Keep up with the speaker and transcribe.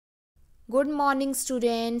Good morning,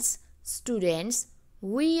 students. Students,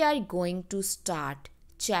 we are going to start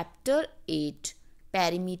chapter 8,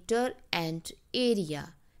 Perimeter and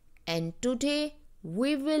Area. And today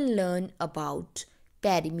we will learn about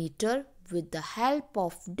perimeter with the help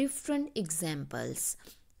of different examples.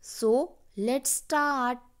 So, let's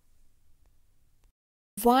start.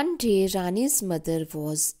 One day Rani's mother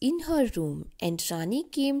was in her room and Rani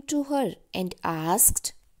came to her and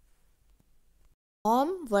asked, "Mom,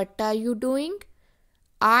 what are you doing?"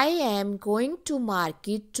 "I am going to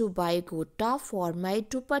market to buy gota for my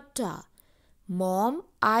dupatta." "Mom,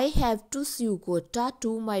 I have to sew gota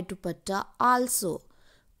to my dupatta also."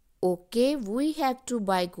 "Okay, we have to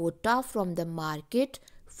buy gota from the market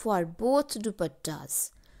for both dupattas."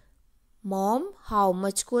 "Mom, how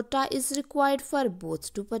much gota is required for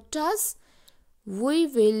both dupattas?" "We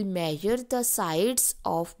will measure the sides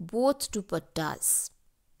of both dupattas."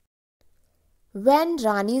 When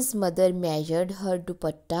Rani's mother measured her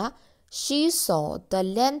dupatta, she saw the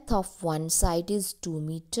length of one side is 2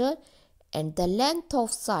 meter and the length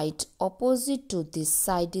of side opposite to this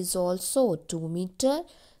side is also 2 meter.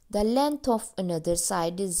 The length of another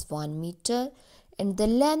side is 1 meter and the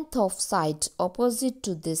length of side opposite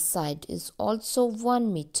to this side is also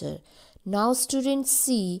 1 meter. Now students,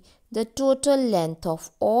 see the total length of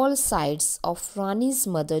all sides of Rani's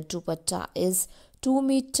mother dupatta is 2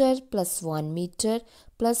 meter plus 1 meter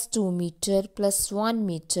plus 2 meter plus 1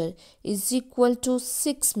 meter is equal to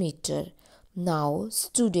 6 meter. Now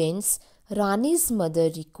students, Rani's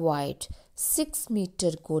mother required 6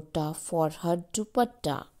 meter gota for her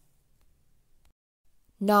dupatta.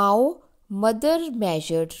 Now mother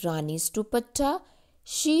measured Rani's dupatta.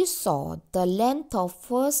 She saw the length of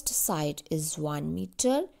first side is 1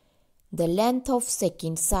 meter, the length of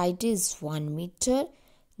second side is 1 meter,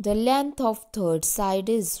 the length of third side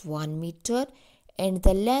is 1 meter and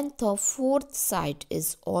the length of fourth side is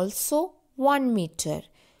also 1 meter.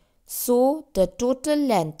 So the total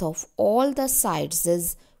length of all the sides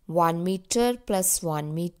is 1 meter plus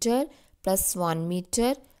 1 meter plus 1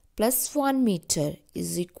 meter plus 1 meter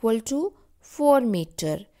is equal to 4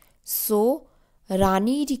 meter. So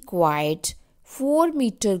Rani required 4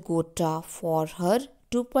 meter gota for her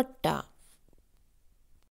dupatta.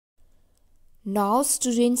 Now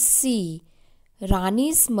students, see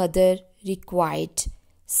Rani's mother required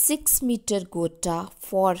 6 meter gota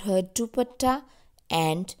for her dupatta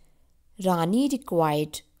and Rani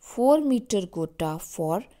required 4 meter gota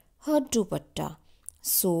for her dupatta.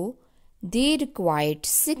 So they required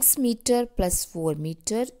 6 meter plus 4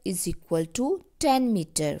 meter is equal to 10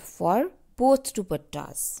 meter for both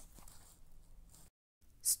dupattas.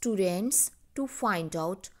 Students, to find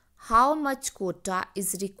out how much gota is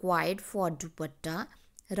required for dupatta,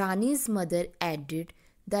 Rani's mother added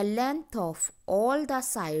the length of all the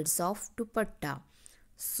sides of dupatta.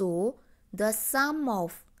 So the sum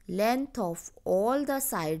of length of all the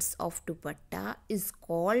sides of dupatta is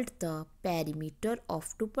called the perimeter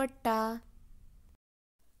of dupatta.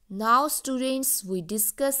 Now students, we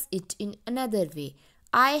discuss it in another way.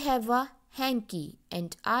 I have a hanky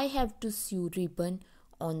and I have to sew ribbon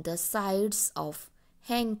on the sides of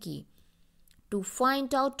hanky. To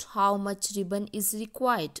find out how much ribbon is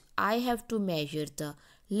required, I have to measure the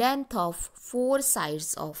length of 4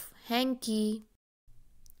 sides of hanky.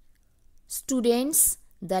 Students,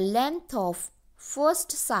 the length of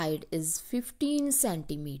first side is 15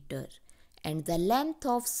 centimeter and the length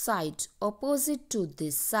of side opposite to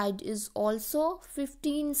this side is also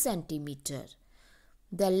 15 centimeter.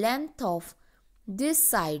 The length of this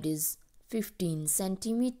side is 15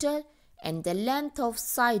 centimeter and the length of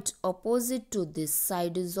side opposite to this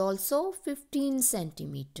side is also 15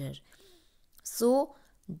 centimeter. So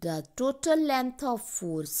the total length of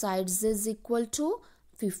 4 sides is equal to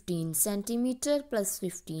 15 centimeter plus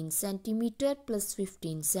 15 centimeter plus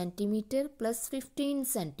 15 centimeter plus 15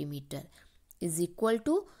 centimeter is equal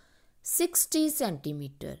to 60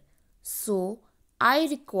 centimeter. So I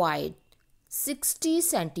required 60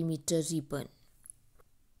 centimeter ribbon.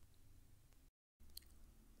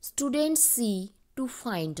 Students, see to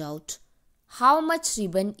find out how much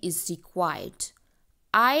ribbon is required.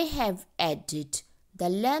 I have added the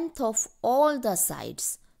length of all the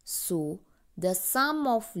sides. So the sum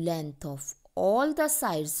of length of all the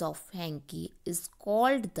sides of hanky is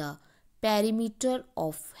called the perimeter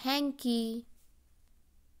of hanky.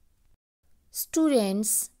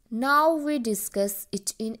 Students, now we discuss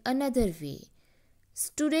it in another way.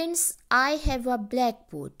 Students, I have a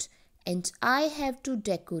blackboard and I have to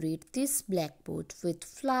decorate this blackboard with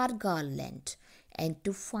flower garland. And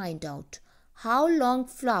to find out how long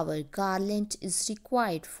flower garland is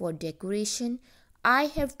required for decoration, I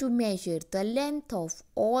have to measure the length of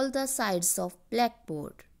all the sides of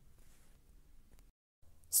blackboard.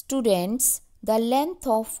 Students, the length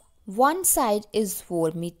of one side is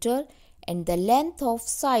 4 meter and the length of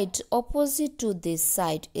side opposite to this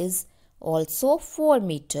side is also 4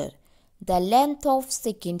 meter. The length of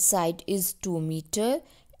second side is 2 meter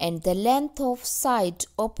and the length of side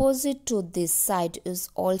opposite to this side is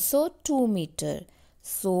also 2 meter.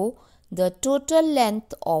 So, the total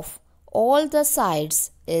length of all the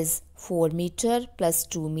sides is 4 meter plus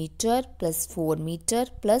 2 meter plus 4 meter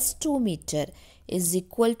plus 2 meter is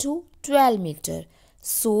equal to 12 meter.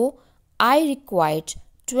 So, I required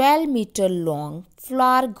 12 meter long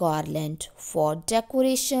flower garland for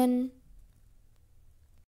decoration.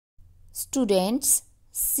 Students,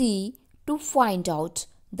 see to find out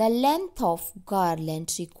the length of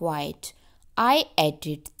garland required. I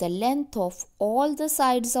added the length of all the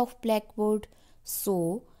sides of blackboard.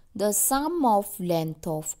 So, the sum of length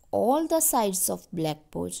of all the sides of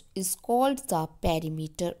blackboard is called the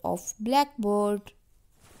perimeter of blackboard.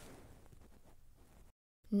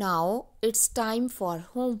 Now it's time for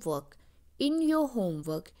homework. In your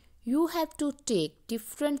homework, you have to take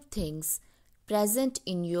different things present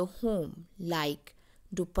in your home like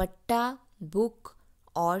dupatta, book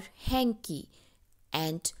or hanky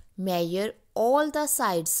and measure all the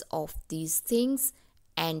sides of these things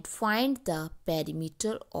and find the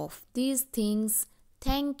perimeter of these things.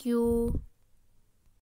 Thank you.